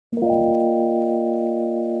I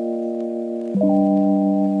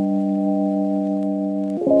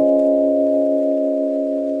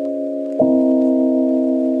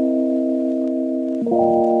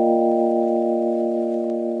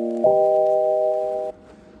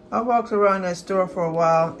walked around that store for a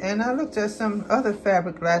while and I looked at some other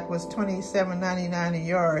fabric like was $27.99 a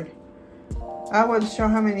yard. I wasn't sure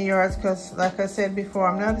how many yards because, like I said before,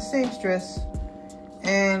 I'm not a seamstress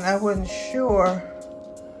and I wasn't sure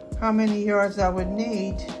how many yards I would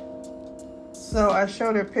need. So I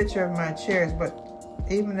showed her a picture of my chairs, but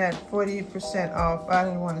even at 40% off, I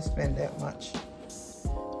didn't want to spend that much.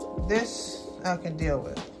 This I can deal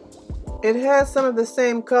with. It has some of the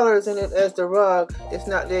same colors in it as the rug. It's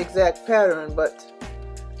not the exact pattern, but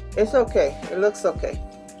it's okay. It looks okay.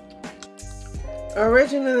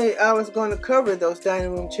 Originally, I was going to cover those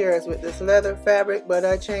dining room chairs with this leather fabric, but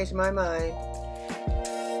I changed my mind.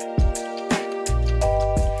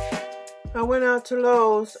 I went out to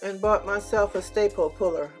Lowe's and bought myself a staple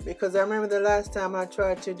puller because I remember the last time I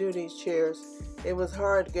tried to do these chairs, it was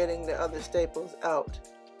hard getting the other staples out.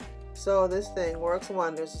 So this thing works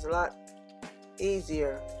wonders. It's a lot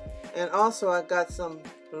easier. And also I got some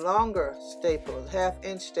longer staples, 1/2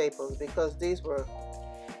 inch staples, because these were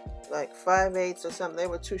like 5/8 or something. They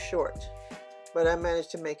were too short, but I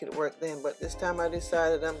managed to make it work then. But this time I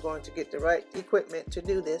decided I'm going to get the right equipment to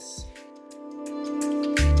do this.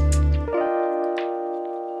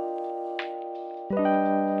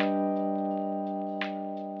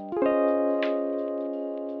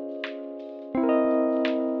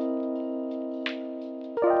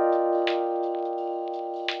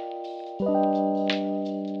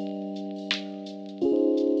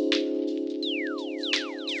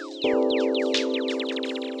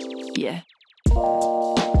 Yeah.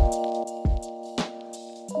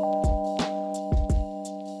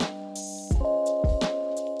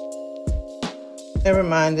 Never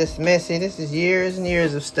mind this messy. This is years and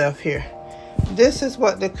years of stuff here. This is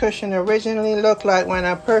what the cushion originally looked like when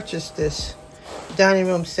I purchased this dining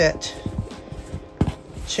room set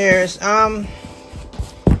chairs. I've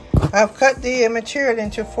cut the material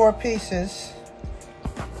into 4 pieces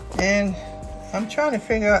and I'm trying to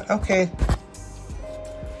figure out, okay,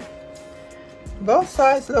 both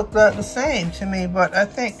sides look like the same to me, but I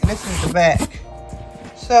think this is the back.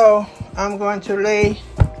 So I'm going to lay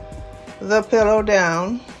the pillow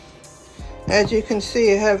down. As you can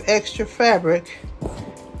see, I have extra fabric.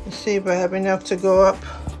 Let's see if I have enough to go up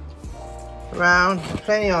around,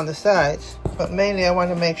 plenty on the sides, but mainly I want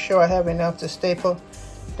to make sure I have enough to staple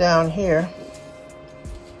down here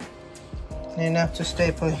and enough to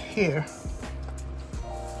staple here,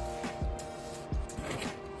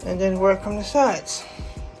 and then work on the sides.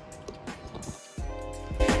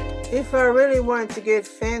 If I really wanted to get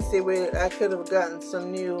fancy with it, I could have gotten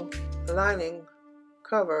some new lining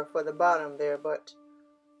cover for the bottom there, but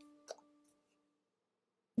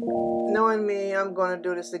knowing me, I'm going to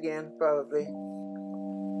do this again probably.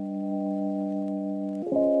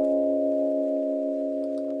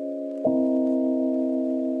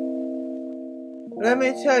 Let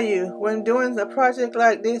me tell you, when doing a project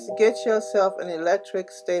like this, get yourself an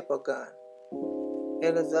electric staple gun.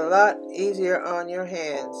 It is a lot easier on your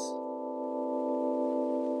hands.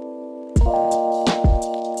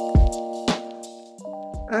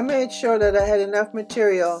 I made sure that I had enough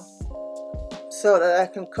material so that I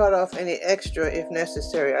can cut off any extra if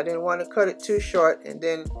necessary. I didn't want to cut it too short and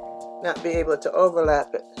then not be able to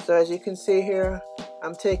overlap it. So as you can see here,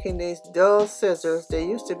 I'm taking these dull scissors, they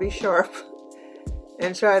used to be sharp,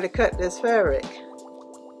 and try to cut this fabric.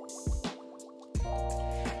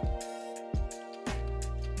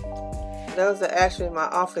 Those are actually my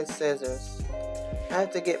office scissors. I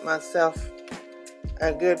have to get myself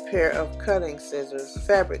a good pair of cutting scissors,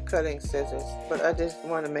 fabric cutting scissors, but I just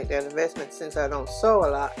want to make that investment since I don't sew a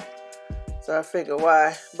lot, so I figure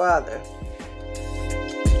why bother.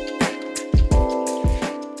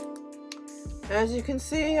 As you can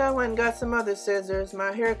see, I went and got some other scissors.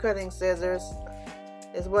 My hair cutting scissors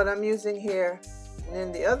is what I'm using here, and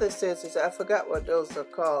then the other scissors, I forgot what those are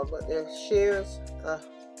called, but they're shears.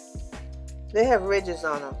 They have ridges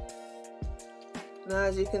on them. Now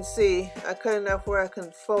as you can see, I cut enough where I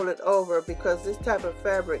can fold it over because this type of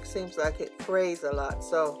fabric seems like it frays a lot,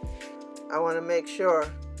 so I want to make sure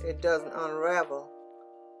it doesn't unravel.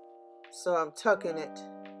 So I'm tucking it,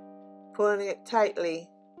 pulling it tightly.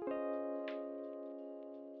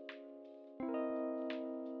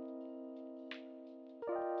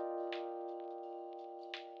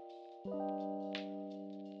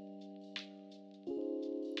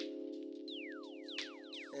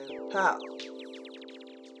 And pow.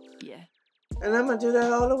 Yeah. And I'm going to do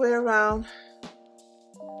that all the way around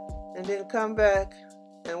and then come back,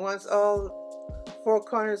 and once all 4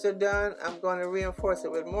 corners are done, I'm going to reinforce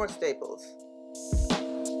it with more staples.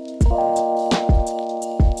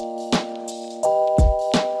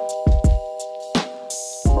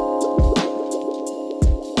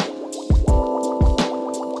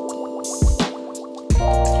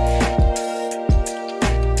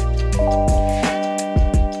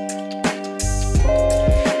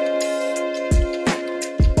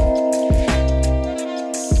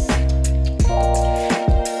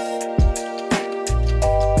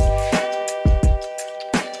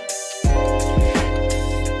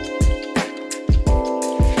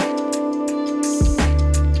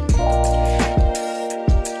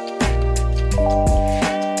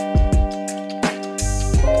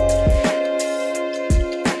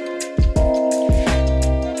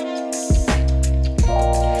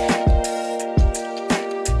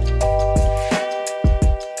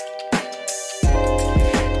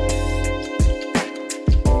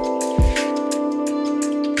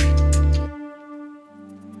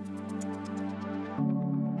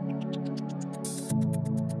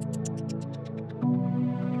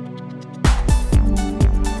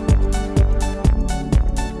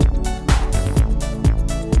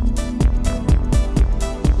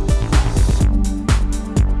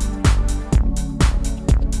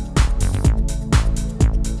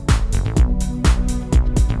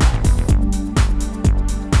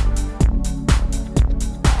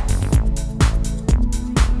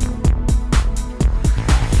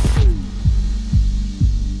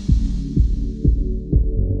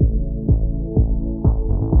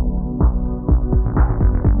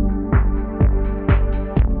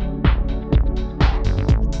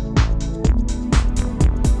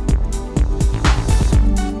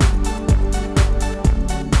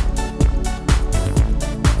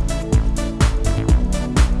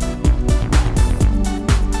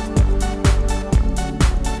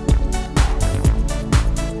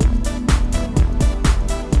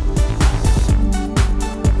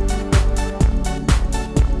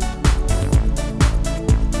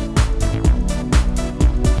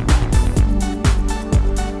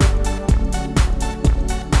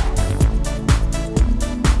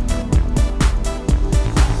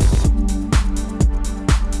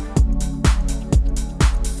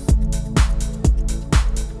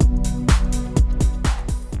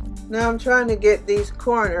 Now I'm trying to get these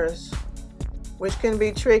corners, which can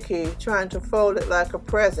be tricky, trying to fold it like a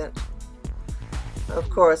present. Of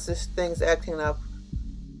course, this thing's acting up.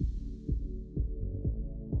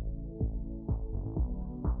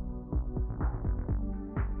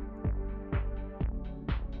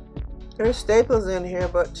 There's staples in here,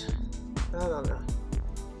 but I don't know.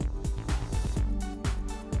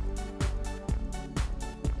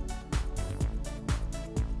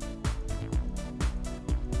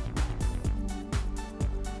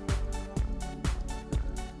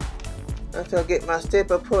 Until I get my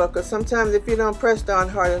staple puller, because sometimes if you don't press down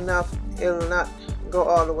hard enough, it'll not go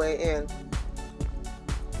all the way in.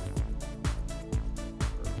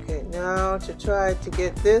 Okay, now to try to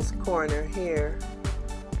get this corner here,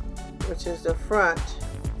 which is the front.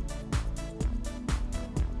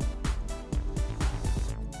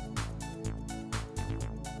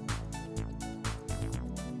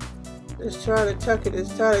 Just try to tuck it as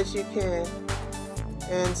tight as you can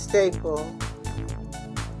and staple.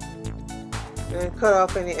 And cut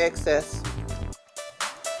off any excess.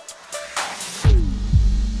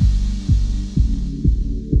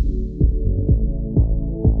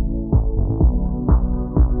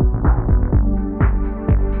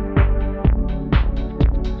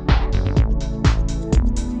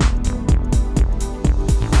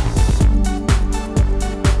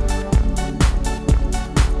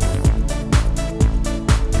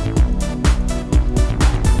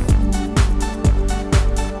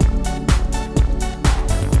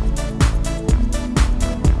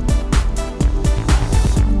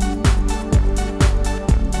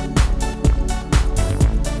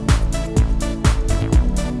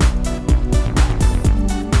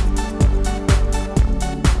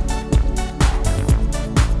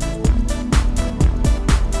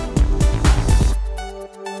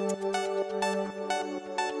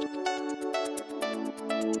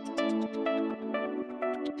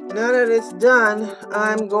 Now that it's done,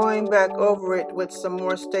 I'm going back over it with some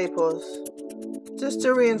more staples just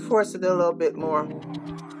to reinforce it a little bit more.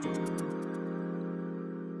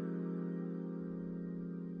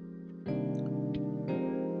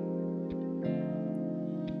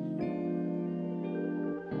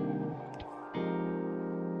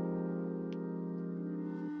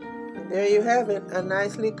 And there you have it, a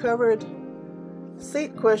nicely covered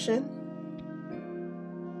seat cushion,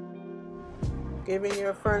 giving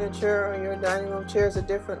your furniture or your dining room chairs a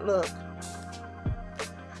different look.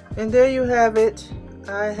 And there you have it.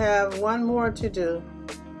 I have one more to do.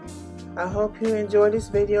 I hope you enjoyed this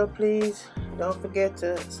video. Please don't forget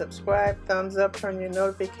to subscribe, thumbs up, turn your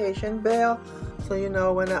notification bell so you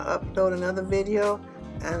know when I upload another video,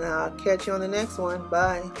 and I'll catch you on the next one.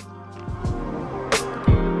 Bye.